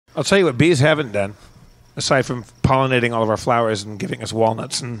I'll tell you what bees haven't done, aside from pollinating all of our flowers and giving us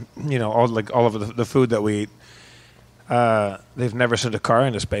walnuts and all of the food that we eat. They've never sent a car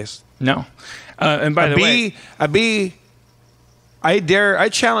into space. No. And by the way, a bee. I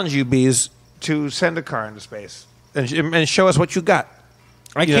challenge you, bees, to send a car into space and show us what you got.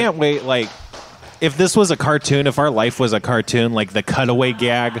 I can't wait. Like, if this was a cartoon, if our life was a cartoon, like the cutaway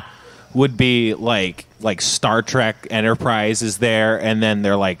gag would be like Star Trek Enterprise is there, and then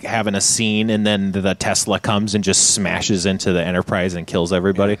they're like having a scene, and then the Tesla comes and just smashes into the Enterprise and kills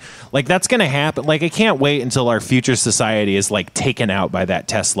everybody. Like, that's gonna happen. Like, I can't wait until our future society is like taken out by that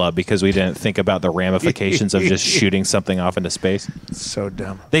Tesla because we didn't think about the ramifications of just shooting something off into space. So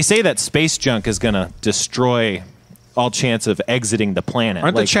dumb. They say that space junk is gonna destroy all chance of exiting the planet.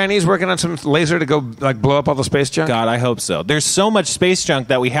 Aren't the Chinese working on some laser to go like blow up all the space junk? God, I hope so. There's so much space junk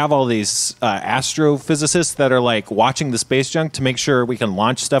that we have all these astrophysicists that are like watching the space junk to make sure we can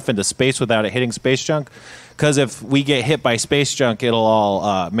launch stuff into space without it hitting space junk. Because if we get hit by space junk, it'll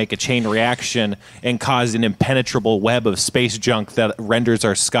all make a chain reaction and cause an impenetrable web of space junk that renders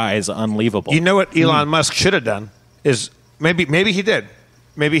our skies unleavable. You know what Elon Musk should have done is maybe he did.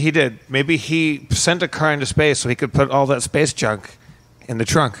 Maybe he did. Maybe he sent a car into space so he could put all that space junk in the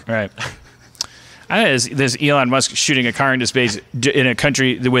trunk. Right. I think there's Elon Musk shooting a car into space in a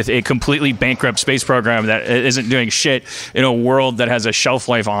country with a completely bankrupt space program that isn't doing shit in a world that has a shelf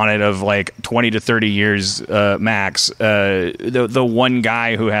life on it of like 20 to 30 years max. The one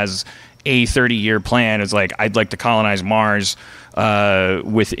guy who has a 30-year plan is like, I'd like to colonize Mars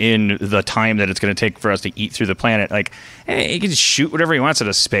within the time that it's going to take for us to eat through the planet. Like, he can just shoot whatever he wants out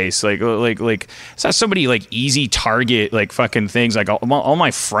of space. Like it's not so many like easy target like fucking things. Like all my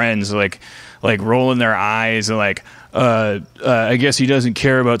friends like rolling their eyes and like, I guess he doesn't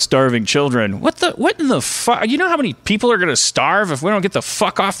care about starving children. What in the fuck? You know how many people are going to starve if we don't get the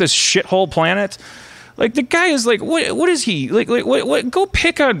fuck off this shithole planet? Like, the guy is like, what is he? Like, what? Go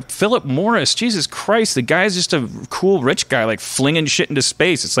pick on Philip Morris. Jesus Christ, the guy's just a cool rich guy, like, flinging shit into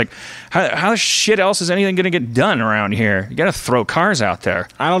space. It's like, how shit else is anything going to get done around here? You got to throw cars out there.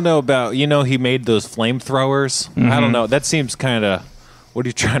 I don't know about, he made those flamethrowers. Mm-hmm. I don't know. That seems kind of, what are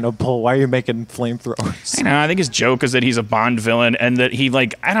you trying to pull? Why are you making flamethrowers? I think his joke is that he's a Bond villain and that he,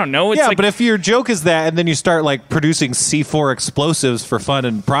 like, I don't know. It's but if your joke is that and then you start, like, producing C4 explosives for fun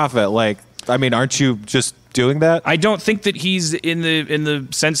and profit, like, I mean, aren't you just doing that? I don't think that he's in the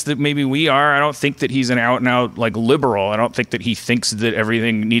sense that maybe we are. I don't think that he's an out and out like liberal. I don't think that he thinks that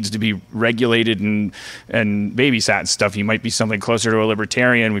everything needs to be regulated and babysat and stuff. He might be something closer to a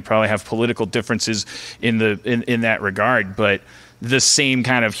libertarian. We probably have political differences in that regard, but the same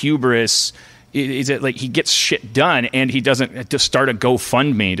kind of hubris is it like he gets shit done and he doesn't just start a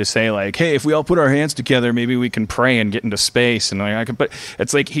GoFundMe to say like, hey, if we all put our hands together, maybe we can pray and get into space. And like, but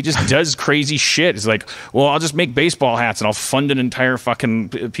it's like he just does crazy shit. It's like, well, I'll just make baseball hats and I'll fund an entire fucking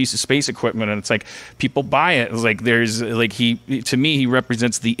piece of space equipment. And it's like people buy it. It's like there's like to me, he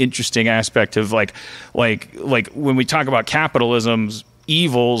represents the interesting aspect of like when we talk about capitalism's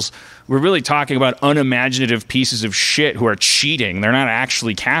evils, we're really talking about unimaginative pieces of shit who are cheating. They're not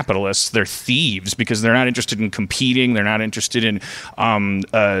actually capitalists. They're thieves because they're not interested in competing. They're not interested in,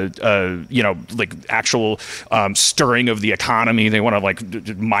 like actual stirring of the economy. They want to like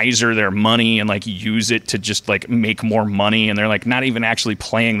miser their money and like use it to just like make more money. And they're like not even actually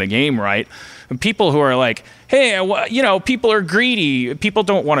playing the game right. And people who are like, hey, people are greedy. People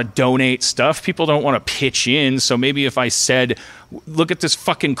don't want to donate stuff. People don't want to pitch in. So maybe if I said, look at this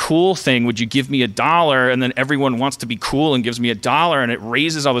fucking cool thing, would you give me $1? And then everyone wants to be cool and gives me $1, and it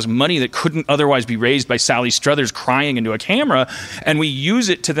raises all this money that couldn't otherwise be raised by Sally Struthers crying into a camera, and we use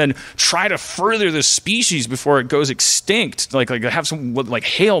it to then try to further the species before it goes extinct. Like have some like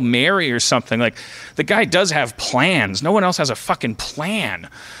Hail Mary or something. Like the guy does have plans. No one else has a fucking plan.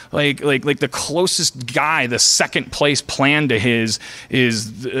 Like the closest guy, the second place plan to his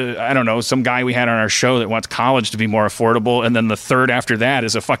is I don't know, some guy we had on our show that wants college to be more affordable, and then the third after that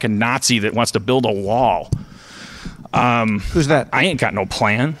is a fucking Nazi that wants to build a wall. Who's that? I ain't got no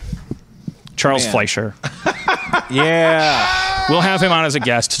plan. Charles Fleischer. Yeah, we'll have him on as a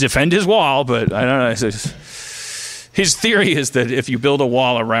guest to defend his wall, but I don't know. His theory is that if you build a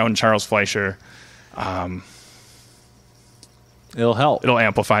wall around Charles Fleischer, it'll help. It'll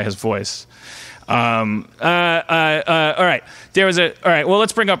amplify his voice. All right. All right. Well,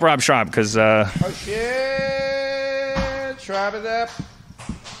 let's bring up Rob Schraub because. Oh shit! Schraub is up.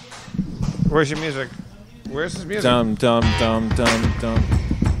 Where's your music? Where's his music? Dum dum dum dum dum.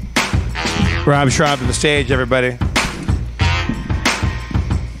 Rob Schraub to the stage, everybody.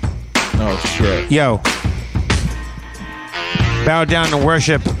 Oh shit! Yo, bow down to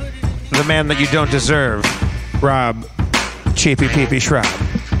worship the man that you don't deserve, Rob Cheapy Peepy Schraub.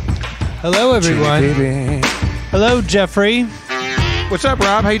 Hello, everyone. Cheapy. Hello, Jeffrey. What's up,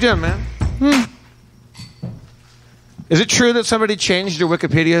 Rob? How you doing, man? Is it true that somebody changed your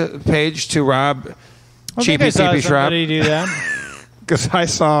Wikipedia page to Rob I think I Cheapy saw Peepy somebody Schraub? do that. Because I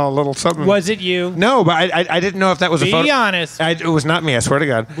saw a little something. Was it you? No, but I didn't know if that was a photo. Be honest. It was not me. I swear to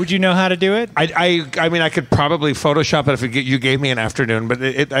God. Would you know how to do it? I mean, I could probably Photoshop it if you gave me an afternoon, but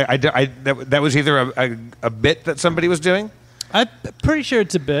that was either a bit that somebody was doing. I'm pretty sure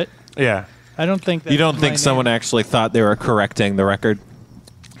it's a bit. Yeah. I don't think that. You don't think someone actually thought they were correcting the record?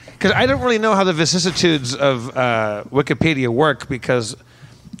 Because I don't really know how the vicissitudes of Wikipedia work, because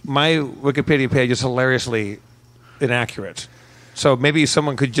my Wikipedia page is hilariously inaccurate. So maybe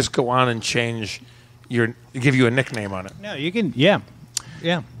someone could just go on and give you a nickname on it. No, you can. Yeah.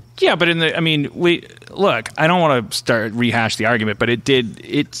 Yeah, but I don't want to rehash the argument, but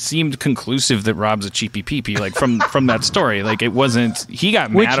it seemed conclusive that Rob's a cheapy peepee, like from that story. Like, it wasn't, he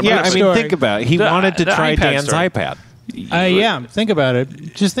got mad about Yeah, it. I mean, think about it. He wanted to try iPad Dan's story. iPad. Yeah, think about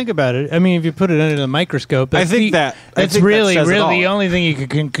it. Just think about it. I mean, if you put it under the microscope, that's that really says it all. the only thing you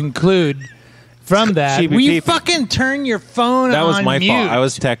can conclude from that. Cheapy Will you peepee. fucking turn your phone on That was my mute? fault. I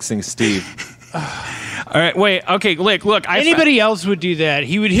was texting Steve. All right, wait, okay, look. Anybody else would do that.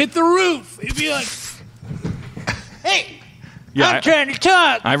 He would hit the roof. He'd be like, "Hey, I'm trying to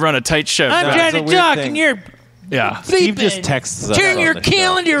talk. I run a tight ship. I'm trying a to weird talk, thing. and you're Yeah. Steve bleeping. just texts us Turn on your the show.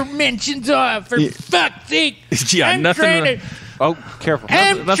 calendar mentions off, for fuck's sake. Yeah, I'm nothing trying to- to, Oh, careful.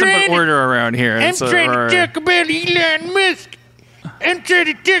 I'm Nothing trying but to- order around here. I'm trying to talk about Elon Musk. I'm trying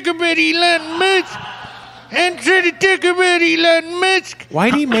to talk about Elon Musk. I'm trying to talk about Elon Musk. Why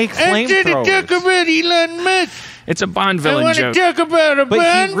do you make I'm trying to talk flamethrowers? about Elon Musk. It's a Bond I villain want to joke. talk about a But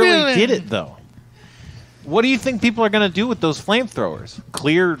Bond he really villain. did it, though. What do you think people are going to do with those flamethrowers?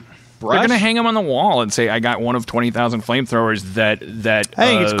 Clear brush? They're gonna hang him on the wall and say, "I got one of 20,000 flamethrowers that I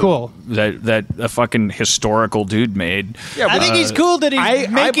think it's cool. that a fucking historical dude made." Yeah, I think he's cool that he's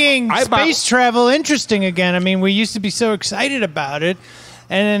making I bought- space travel interesting again. I mean, we used to be so excited about it,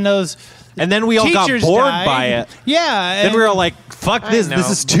 and then those And then we all got teachers bored died. by it. Yeah, Then we were all like, fuck this. know. This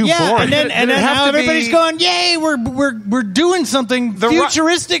is too yeah, boring. and then Did it have now to everybody's be- going, "Yay, we're doing something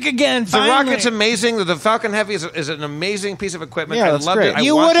futuristic again." The Finally. rocket's amazing. The Falcon Heavy is an amazing piece of equipment. Yeah, I that's loved great. it. I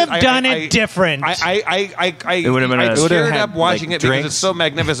You watched would have it. done it different. It would have been I a- It would have teared had, up watching like, it because drinks. it's so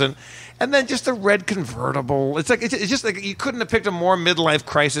magnificent. And then just the red convertible. It's like it's just like you couldn't have picked a more midlife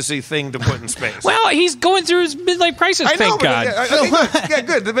crisis-y thing to put in space. Well, he's going through his midlife crisis. I know, Thank but, God. yeah,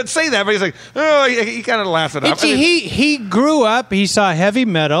 good. But say that, but he's like, oh, he kind of laughed it off. I mean, he grew up. He saw heavy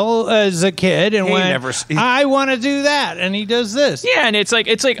metal as a kid and He went, never- he- "I want to do that," and he does this. Yeah, and it's like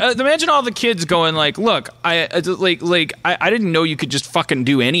imagine all the kids going like, "Look, I didn't know you could just fucking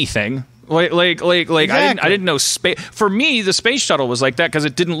do anything." Exactly. I didn't know space. For me, the space shuttle was like that because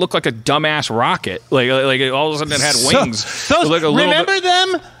it didn't look like a dumbass rocket. Like all of a sudden it had wings. Those, Like a little remember bit-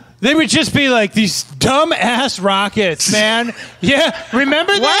 them? They would just be like these dumb ass rockets, man. Yeah,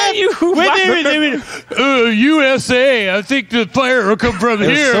 remember Why that? are you- When why- they would, USA. I think the fire will come from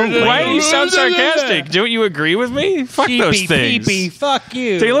here. so lame. Why do you sound sarcastic? Don't you agree with me? Fuck those Cheapy, things. peepy, fuck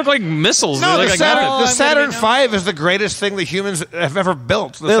you. They look like missiles. no, They're the like Saturn, no, the I'm Saturn gonna be V is the greatest thing the humans have ever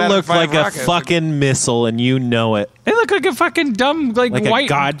built. The They Saturn look V like rocket. a fucking missile, and you know it. They look like a fucking dumb Like a white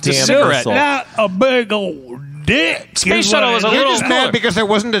goddamn cigarette. missile. Not a big old dick. Space shuttle is a You're little just mad because there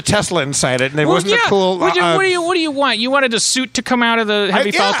wasn't a Tesla inside it, and there wasn't a cool. What do you want? You wanted a suit to come out of the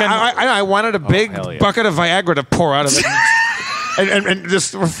heavy Falcon? I wanted a big hell yeah. bucket of Viagra to pour out of it, and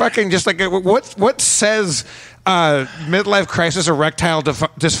just fucking just like what says midlife crisis erectile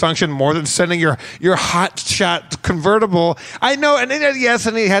dysfunction more than sending your hot shot convertible? I know, and yes,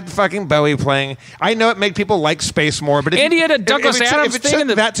 and he had fucking Bowie playing. I know it made people like space more, but if And he had a if Douglas it took- Adams if it thing took in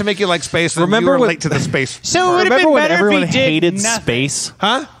the- that to make you like space, then Remember you were when- late to the space. So it would have Remember been when better everyone if he did hated nothing. space?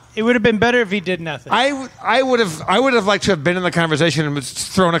 Huh? It would have been better if he did nothing. I would have liked to have been in the conversation and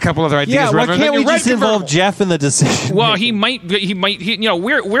thrown a couple other ideas. Yeah, why rather than can't we you read just involve convertible. Jeff in the decision? Well, he might.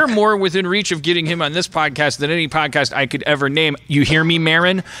 We're more within reach of getting him on this podcast than any podcast I could ever name. You hear me,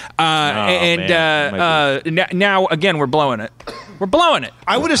 Marin? Now again, we're blowing it. We're blowing it.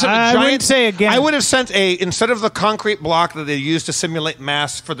 I would have sent a I giant. wouldn't say again. I would have sent instead of the concrete block that they used to simulate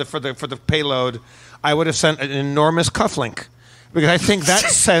mass for the payload. I would have sent an enormous cufflink because I think that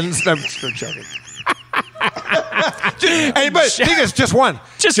sends them. Joking. But thing is, just one.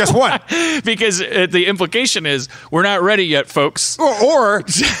 Just one. Because the implication is we're not ready yet, folks. Or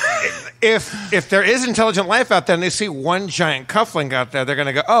if there is intelligent life out there and they see one giant cufflink out there, they're going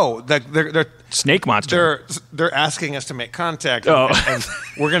to go, oh, they're snake monster. They're asking us to make contact, and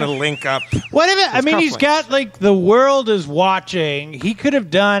we're going to link up. What if it? I mean, he's cufflinks. got like the world is watching. He could have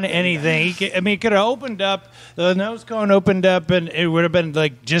done anything. He could have opened up the nose cone, opened up, and it would have been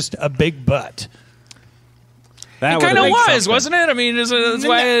like just a big butt. That It kind of would've been was, something. wasn't it? I mean, that's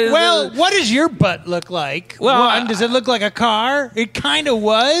why. Well, what does your butt look like? Well, One, does it look like a car? It kind of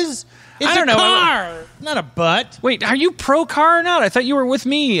was. It's I don't a know. car, not a butt. wait, are you pro car or not? I thought you were with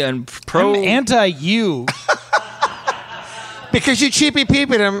me and pro. I'm anti you. Because you cheapy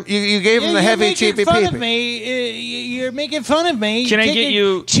peeped him, you gave him the heavy cheapy fun peepee. of me. You're making fun of me. Can I You're get taking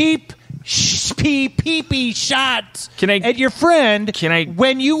you- cheap pee shots? Can I- at your friend? Can I-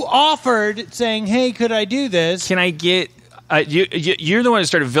 When you offered, saying, "Hey, could I do this?" Can I get? You're the one who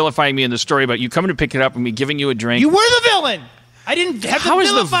started vilifying me in the story about you coming to pick it up and me giving you a drink. You were the villain. I didn't have How to is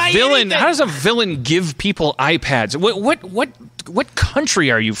the vilify villain? anything. How does a villain give people iPads? What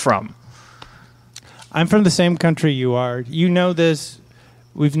country are you from? I'm from the same country you are. You know this.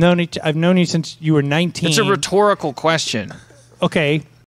 We've known each. I've known you since you were 19. It's a rhetorical question. Okay,